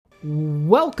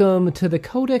Welcome to the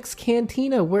Codex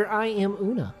Cantina, where I am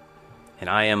Una. And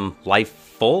I am Life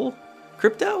Full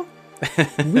Crypto?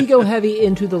 We go heavy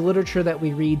into the literature that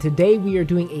we read. Today we are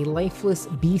doing a lifeless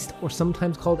beast, or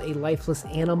sometimes called a lifeless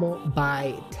animal,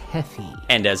 by Teffi.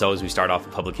 And as always, we start off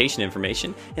with publication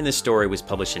information, and this story was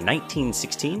published in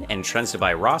 1916 and translated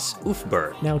by Ross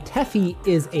Ufberg. Now, Teffi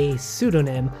is a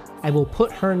pseudonym. I will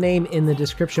put her name in the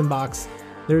description box.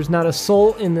 There's not a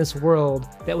soul in this world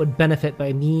that would benefit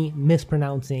by me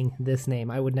mispronouncing this name.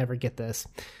 I would never get this.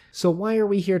 So why are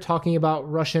we here talking about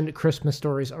Russian Christmas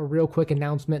stories? A real quick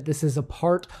announcement. This is a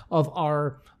part of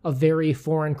A Very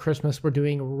Foreign Christmas. We're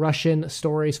doing Russian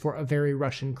stories for A Very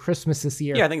Russian Christmas this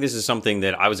year. Yeah, I think this is something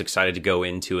that I was excited to go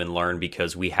into and learn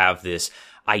because we have this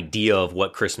idea of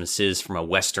what Christmas is from a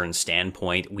Western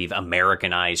standpoint. We've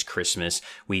Americanized Christmas.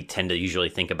 We tend to usually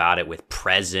think about it with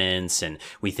presents, and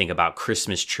we think about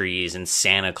Christmas trees and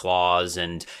Santa Claus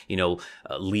and,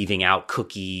 leaving out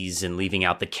cookies and leaving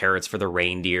out the carrots for the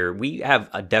reindeer. We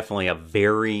have definitely a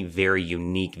very, very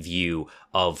unique view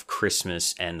of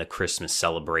Christmas and the Christmas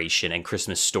celebration and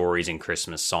Christmas stories and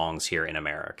Christmas songs here in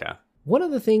America. One of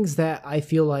the things that I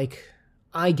feel like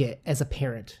I get as a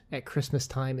parent at Christmas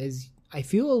time is I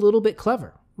feel a little bit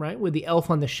clever, right? With the elf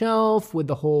on the shelf, with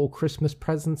the whole Christmas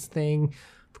presents thing.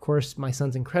 Of course, my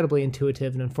son's incredibly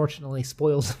intuitive and unfortunately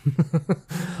spoils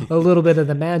a little bit of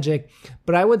the magic.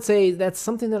 But I would say that's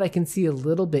something that I can see a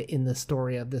little bit in the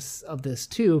story of this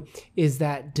too, is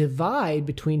that divide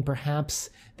between perhaps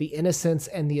the innocence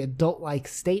and the adult-like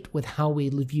state with how we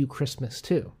view Christmas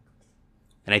too.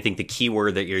 And I think the key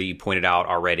word that you pointed out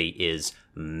already is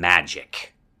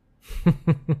magic.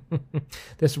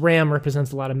 This ram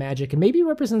represents a lot of magic and maybe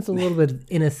represents a little bit of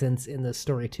innocence in this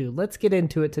story too. Let's get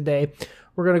into it today.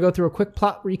 We're going to go through a quick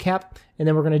plot recap and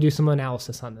then we're going to do some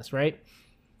analysis on this, right?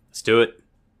 Let's do it.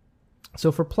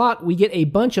 So for plot, we get a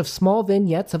bunch of small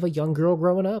vignettes of a young girl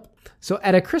growing up. So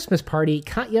at a Christmas party,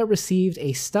 Katya received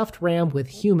a stuffed ram with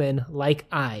human-like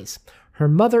eyes. Her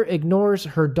mother ignores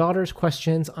her daughter's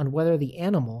questions on whether the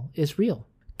animal is real.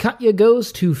 Katya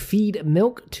goes to feed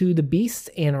milk to the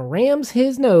beast and rams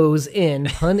his nose in,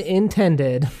 pun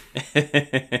intended.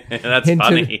 That's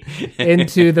funny.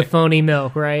 into the phony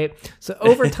milk, right? So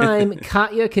over time,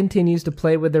 Katya continues to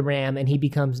play with the ram and he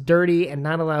becomes dirty and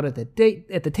not allowed at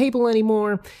the table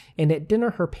anymore. And at dinner,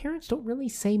 her parents don't really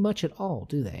say much at all,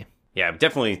 do they? Yeah,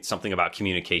 definitely something about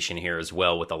communication here as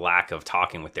well with the lack of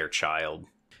talking with their child.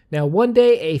 Now, one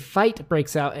day, a fight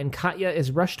breaks out, and Katya is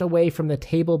rushed away from the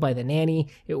table by the nanny.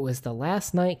 It was the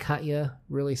last night Katya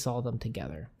really saw them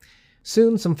together.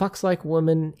 Soon, some fox-like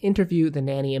women interview the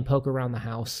nanny and poke around the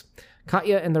house.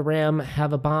 Katya and the ram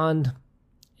have a bond,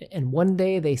 and one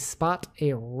day they spot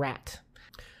a rat.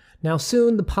 Now,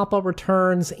 soon, the papa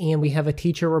returns, and we have a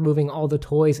teacher removing all the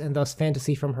toys and thus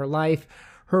fantasy from her life.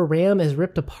 Her ram is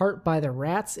ripped apart by the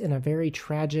rats in a very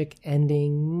tragic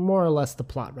ending, more or less the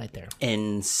plot right there.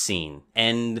 End scene.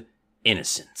 End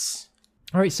innocence.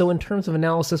 All right, so in terms of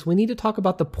analysis, we need to talk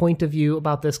about the point of view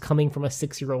about this coming from a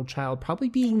 6-year-old child, probably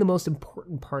being the most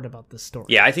important part about this story.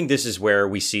 Yeah, I think this is where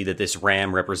we see that this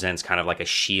ram represents kind of like a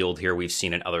shield here we've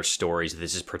seen in other stories.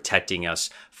 This is protecting us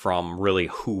from really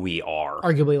who we are.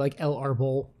 Arguably like El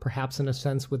Arbol, perhaps in a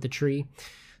sense, with the tree.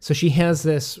 So she has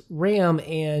this ram,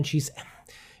 and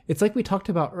it's like we talked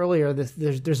about earlier,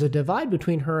 there's a divide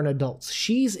between her and adults.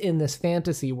 She's in this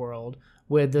fantasy world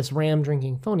with this ram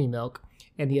drinking phony milk,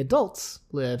 and the adults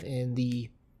live in the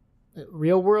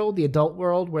real world, the adult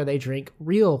world, where they drink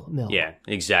real milk. Yeah,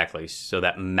 exactly. So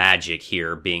that magic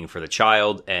here being for the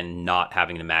child and not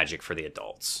having the magic for the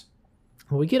adults.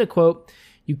 Well, we get a quote,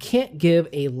 "You can't give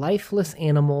a lifeless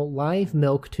animal live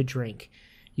milk to drink.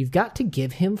 You've got to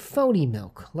give him phony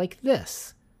milk, like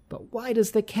this. But why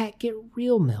does the cat get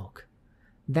real milk?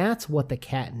 That's what the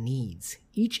cat needs.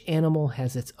 Each animal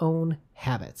has its own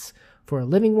habits. For a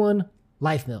living one,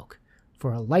 live milk.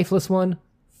 For a lifeless one,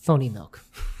 phony milk."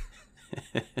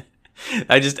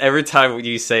 Every time when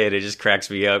you say it, it just cracks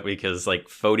me up because like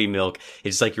phony milk,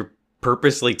 it's like you're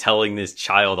purposely telling this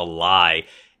child a lie.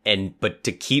 But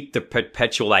to keep the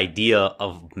perpetual idea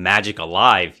of magic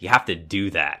alive, you have to do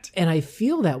that. And I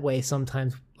feel that way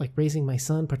sometimes, like raising my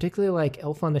son, particularly like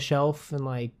Elf on the Shelf and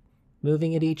like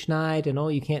moving it each night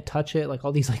and you can't touch it, like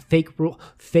all these like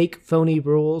fake phony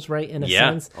rules, right? In a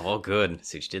sense. Yeah, all good.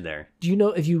 See what you did there. Do you know,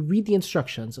 if you read the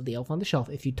instructions of the Elf on the Shelf,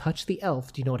 if you touch the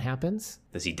elf, do you know what happens?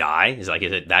 Does he die? Is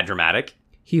it that dramatic?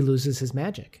 He loses his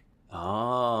magic.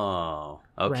 Oh,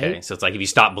 okay. Right? So it's like if you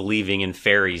stop believing in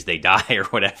fairies, they die or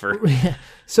whatever.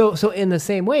 So in the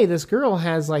same way, this girl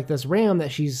has like this ram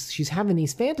that she's having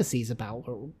these fantasies about,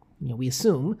 or we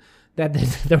assume that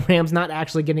the ram's not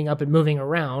actually getting up and moving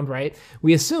around, right?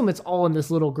 We assume it's all in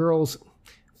this little girl's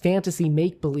fantasy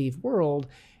make-believe world,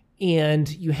 and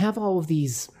you have all of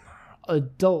these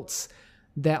adults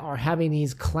that are having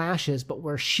these clashes, but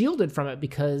we're shielded from it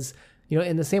because,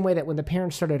 in the same way that when the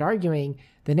parents started arguing,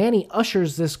 the nanny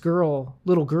ushers this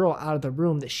little girl out of the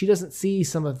room, that she doesn't see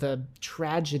some of the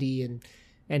tragedy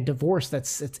and divorce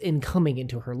that's incoming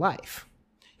into her life.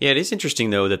 Yeah, it is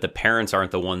interesting, though, that the parents aren't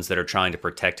the ones that are trying to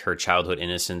protect her childhood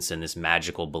innocence and this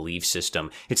magical belief system.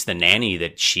 It's the nanny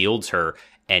that shields her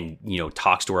and,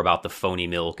 talks to her about the phony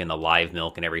milk and the live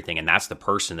milk and everything. And that's the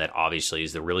person that obviously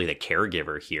is really the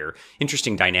caregiver here.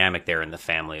 Interesting dynamic there in the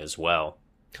family as well.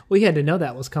 Well, you had to know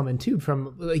that was coming too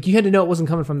you had to know it wasn't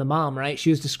coming from the mom, right?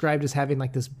 She was described as having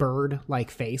like this bird-like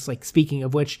face, speaking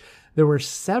of which there were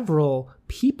several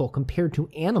people compared to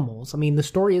animals. I mean, the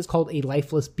story is called A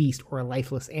Lifeless Beast or A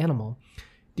Lifeless Animal.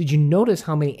 Did you notice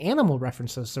how many animal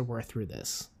references there were through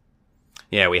this?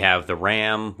 Yeah, we have the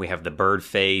ram, we have the bird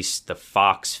face, the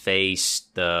fox face,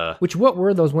 what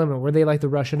were those women? Were they like the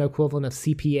Russian equivalent of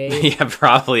CPA? Yeah,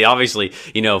 probably. Obviously,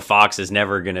 fox is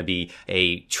never going to be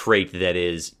a trait that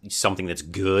is something that's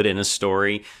good in a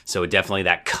story. So definitely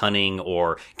that cunning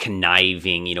or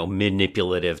conniving,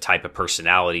 manipulative type of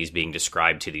personality is being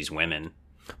described to these women.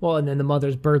 Well, and then the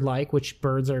mother's bird-like, which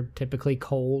birds are typically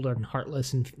cold and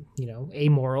heartless and,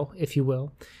 amoral, if you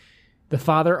will. The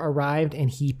father arrived, and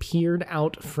he peered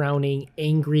out, frowning,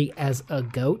 angry as a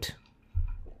goat.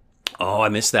 Oh, I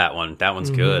missed that one. That one's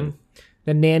good.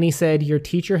 The nanny said, "Your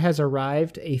teacher has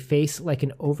arrived, a face like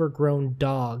an overgrown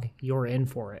dog. You're in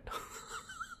for it."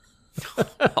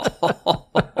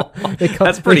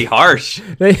 That's pretty harsh.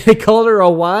 They called her a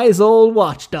wise old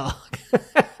watchdog.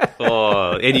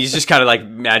 Oh, and you just kind of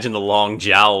imagine the long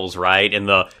jowls, right? And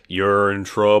the "you're in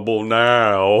trouble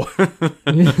now."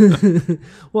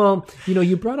 Well,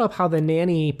 you brought up how the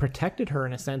nanny protected her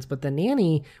in a sense, but the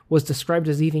nanny was described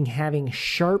as even having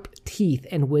sharp teeth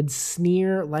and would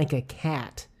sneer like a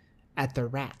cat at the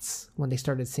rats when they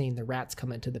started seeing the rats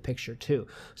come into the picture too.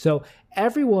 So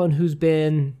everyone who's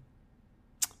been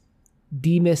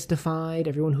demystified,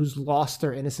 everyone who's lost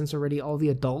their innocence already, all the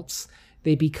adults,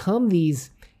 they become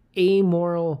these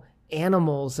amoral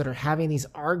animals that are having these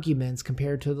arguments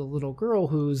compared to the little girl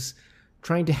who's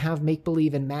trying to have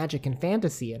make-believe and magic and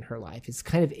fantasy in her life. It's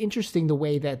kind of interesting the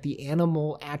way that the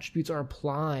animal attributes are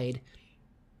applied,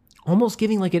 almost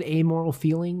giving like an amoral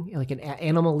feeling, like an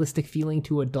animalistic feeling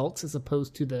to adults as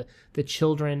opposed to the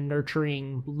children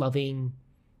nurturing, loving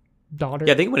daughter.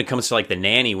 Yeah, I think when it comes to the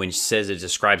nanny, when she says it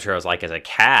describes her as a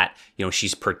cat,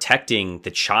 she's protecting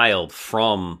the child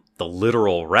from the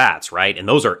literal rats, right? And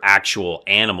those are actual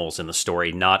animals in the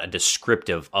story, not a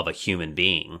descriptive of a human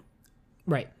being.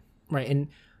 Right. And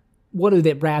what do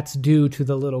the rats do to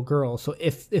the little girl? So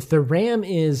if the ram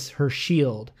is her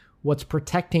shield, what's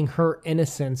protecting her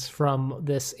innocence from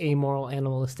this amoral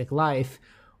animalistic life,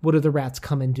 what do the rats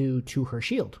come and do to her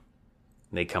shield?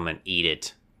 They come and eat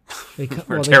it.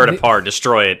 Or tear it apart,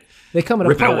 destroy it. They come and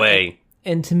rip it away.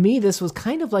 And to me, this was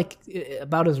kind of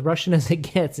about as Russian as it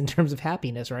gets in terms of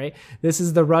happiness, right? This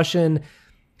is the Russian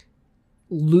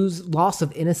loss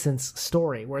of innocence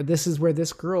story, where this is where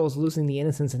this girl is losing the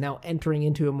innocence and now entering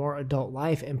into a more adult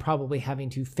life and probably having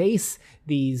to face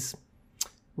these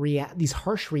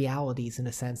harsh realities in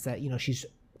a sense that, she's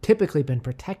typically been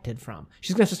protected from.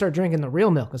 She's going to have to start drinking the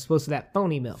real milk as opposed to that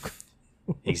phony milk.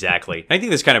 Exactly. I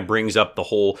think this kind of brings up the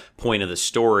whole point of the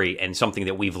story, and something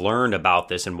that we've learned about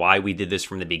this and why we did this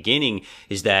from the beginning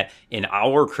is that in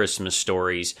our Christmas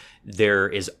stories, there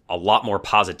is a lot more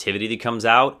positivity that comes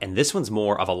out. And this one's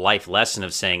more of a life lesson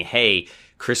of saying, hey,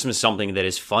 Christmas is something that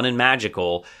is fun and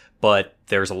magical, but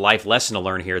there's a life lesson to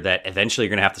learn here that eventually you're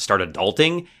going to have to start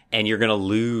adulting and you're going to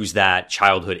lose that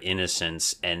childhood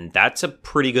innocence. And that's a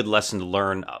pretty good lesson to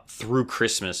learn through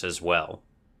Christmas as well.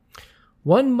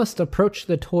 One must approach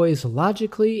the toys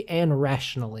logically and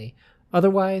rationally.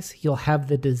 Otherwise, you'll have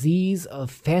the disease of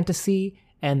fantasy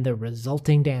and the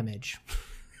resulting damage.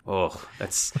 Oh,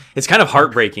 it's kind of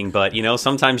heartbreaking, but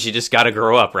sometimes you just got to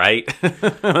grow up, right?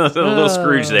 A little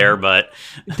Scrooge there, but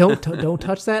don't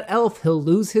touch that elf. He'll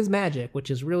lose his magic,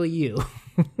 which is really you.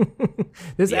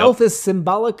 This elf is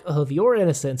symbolic of your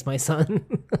innocence, my son.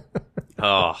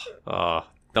 Oh.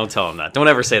 Don't tell him that. Don't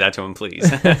ever say that to him, please.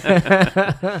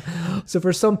 So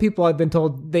for some people, I've been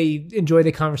told they enjoy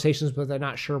the conversations, but they're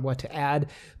not sure what to add.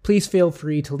 Please feel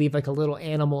free to leave a little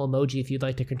animal emoji if you'd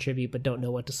like to contribute, but don't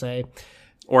know what to say.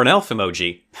 Or an elf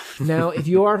emoji. Now, if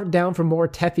you are down for more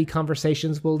Teffi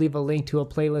conversations, we'll leave a link to a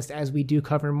playlist as we do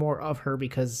cover more of her,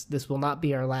 because this will not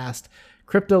be our last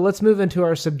Crypto, let's move into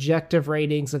our subjective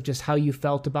ratings of just how you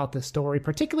felt about the story,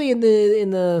 particularly in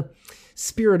the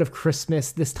spirit of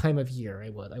Christmas this time of year, I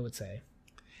would say.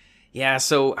 Yeah,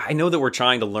 so I know that we're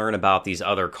trying to learn about these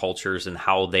other cultures and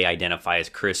how they identify as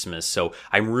Christmas. So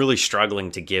I'm really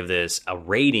struggling to give this a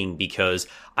rating because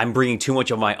I'm bringing too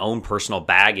much of my own personal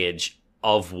baggage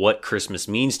of what Christmas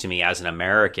means to me as an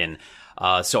American.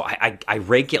 So I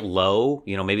rank it low,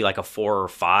 maybe like a 4 or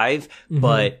 5. Mm-hmm.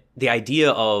 But the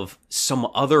idea of some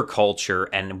other culture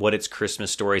and what its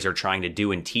Christmas stories are trying to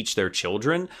do and teach their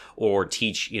children or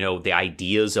teach, the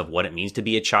ideas of what it means to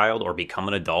be a child or become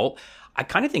an adult, I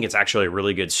kind of think it's actually a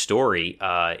really good story.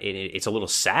 It's a little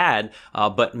sad,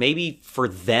 but maybe for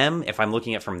them, if I'm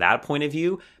looking at it from that point of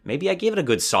view, maybe I give it a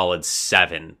good solid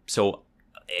 7. So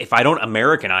if I don't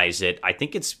Americanize it, I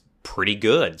think it's pretty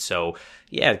good. So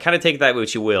yeah, kind of take that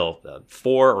what you will,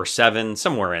 4 or 7,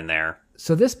 somewhere in there.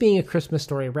 So this being a Christmas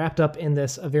story wrapped up in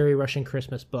this A Very Russian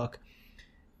Christmas book,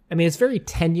 I mean, it's very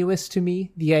tenuous to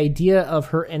me, the idea of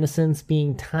her innocence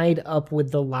being tied up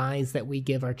with the lies that we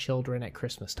give our children at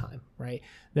Christmas time, right?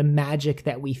 The magic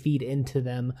that we feed into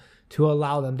them to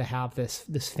allow them to have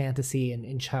this fantasy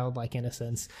and childlike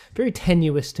innocence. Very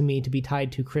tenuous to me to be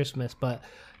tied to Christmas, but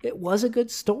it was a good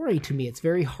story to me. It's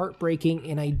very heartbreaking,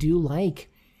 and I do like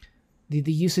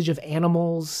the usage of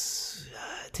animals.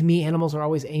 To me, animals are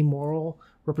always amoral,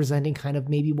 representing kind of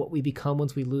maybe what we become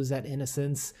once we lose that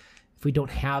innocence. If we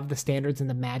don't have the standards and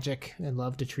the magic and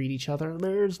love to treat each other,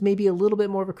 there's maybe a little bit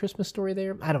more of a Christmas story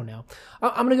there. I don't know.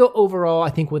 I'm going to go overall, I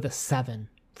think, with a 7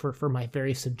 for my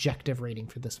very subjective rating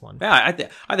for this one. Yeah,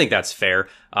 I think that's fair.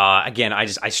 Again, I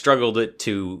struggled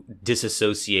to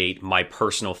disassociate my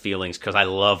personal feelings because I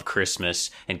love Christmas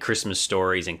and Christmas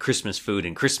stories and Christmas food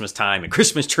and Christmas time and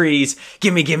Christmas trees.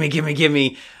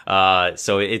 Gimme.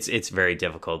 So it's very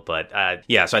difficult. But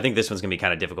yeah, so I think this one's going to be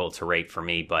kind of difficult to rate for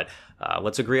me. But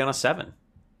let's agree on a 7.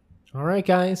 All right,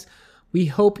 guys. We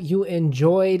hope you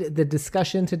enjoyed the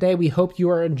discussion today. We hope you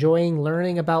are enjoying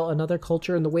learning about another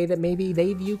culture and the way that maybe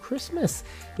they view Christmas.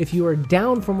 If you are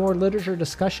down for more literature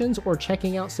discussions or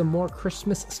checking out some more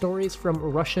Christmas stories from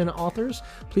Russian authors,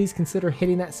 please consider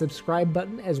hitting that subscribe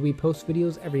button as we post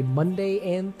videos every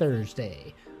Monday and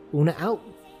Thursday. Una out.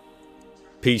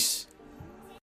 Peace.